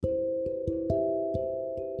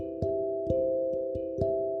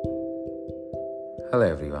Hello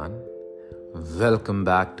everyone, welcome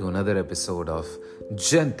back to another episode of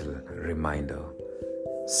Gentle Reminder,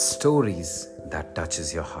 stories that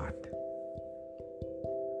touches your heart.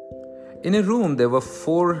 In a room there were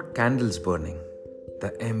 4 candles burning.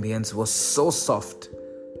 The ambience was so soft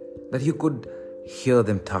that you could hear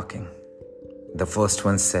them talking. The first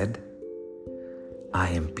one said, "I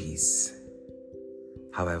am peace.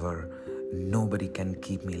 However, nobody can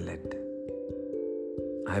keep me lit.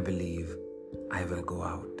 I believe I will go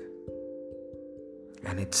out."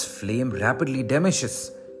 And its flame rapidly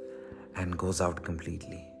diminishes and goes out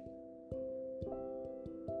completely.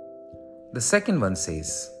 The second one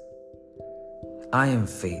says, "I am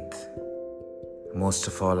faith. Most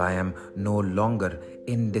of all, I am no longer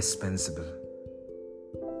indispensable.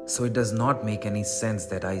 So it does not make any sense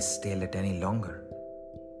that I stay lit any longer."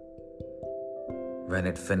 When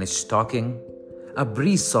it finished talking, a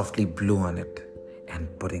breeze softly blew on it and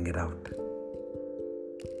putting it out.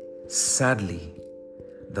 Sadly,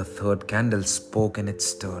 the third candle spoke in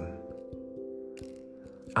its turn.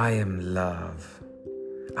 "I am love.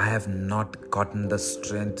 I have not gotten the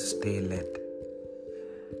strength to stay lit.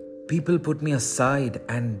 People put me aside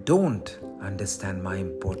and don't understand my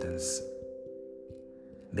importance.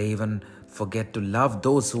 They even forget to love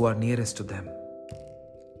those who are nearest to them."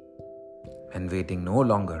 And waiting no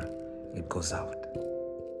longer, it goes out.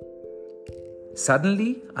 Suddenly,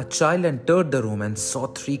 a child entered the room and saw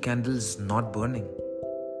 3 candles not burning.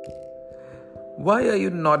 "Why are you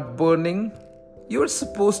not burning? You are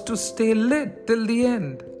supposed to stay lit till the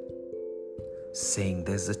end." Saying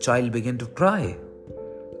this, the child began to cry.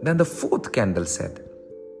 Then the 4th candle said,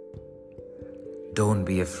 "Don't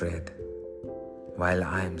be afraid. While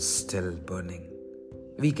I am still burning,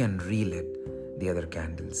 we can relit the other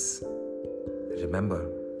candles. Remember,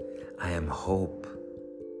 I am hope."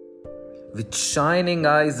 With shining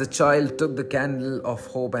eyes, the child took the candle of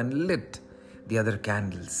hope and lit the other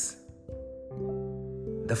candles.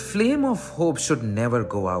 The flame of hope should never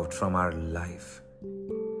go out from our life,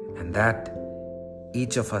 and that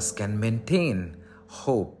each of us can maintain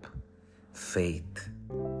hope, faith,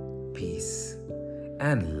 peace,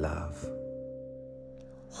 and love.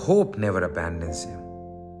 Hope never abandons you.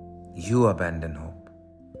 You abandon hope.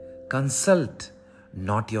 Consult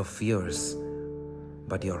not your fears,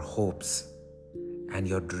 but your hopes and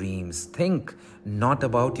your dreams. Think not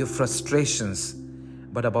about your frustrations,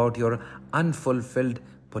 but about your unfulfilled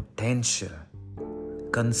potential.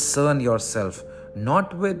 Concern yourself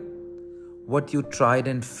not with what you tried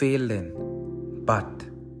and failed in, but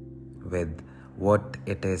with what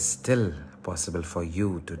it is still possible for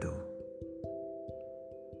you to do.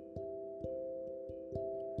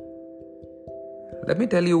 Let me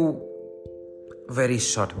tell you a very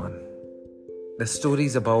short one. The story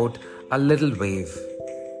is about a little wave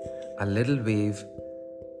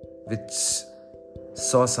which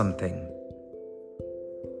saw something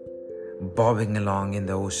bobbing along in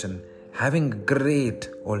the ocean, having a great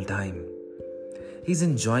old time. He's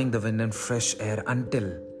enjoying the wind and fresh air until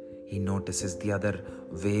he notices the other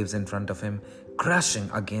waves in front of him crashing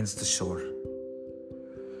against the shore.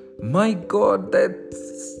 "My God, that's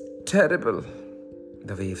terrible,"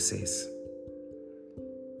 the wave says.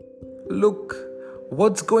 "Look,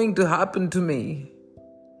 what's going to happen to me?"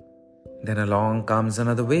 Then along comes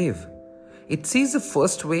another wave. It sees the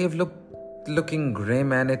first wave looking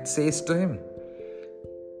grim and it says to him,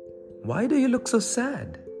 "Why do you look so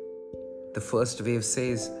sad?" The first wave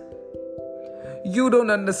says, "You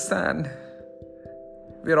don't understand.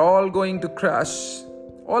 We're all going to crash.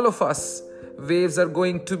 All of us. Waves are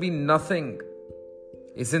going to be nothing.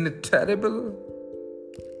 Isn't it terrible?"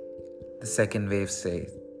 The second wave says,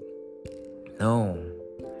 "No,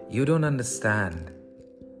 you don't understand.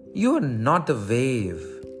 You are not a wave.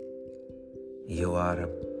 You are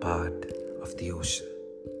a part of the ocean."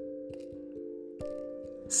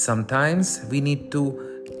 Sometimes we need to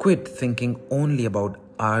quit thinking only about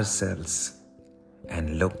ourselves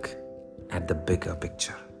and look at the bigger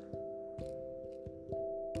picture.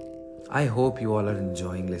 I hope you all are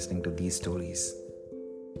enjoying listening to these stories.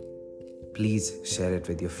 Please share it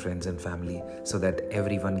with your friends and family so that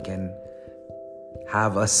everyone can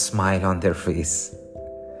have a smile on their face.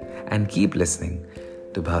 And keep listening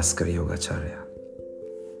to Bhaskar Yogacharya.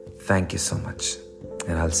 Thank you so much.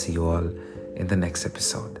 And I'll see you all in the next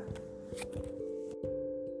episode.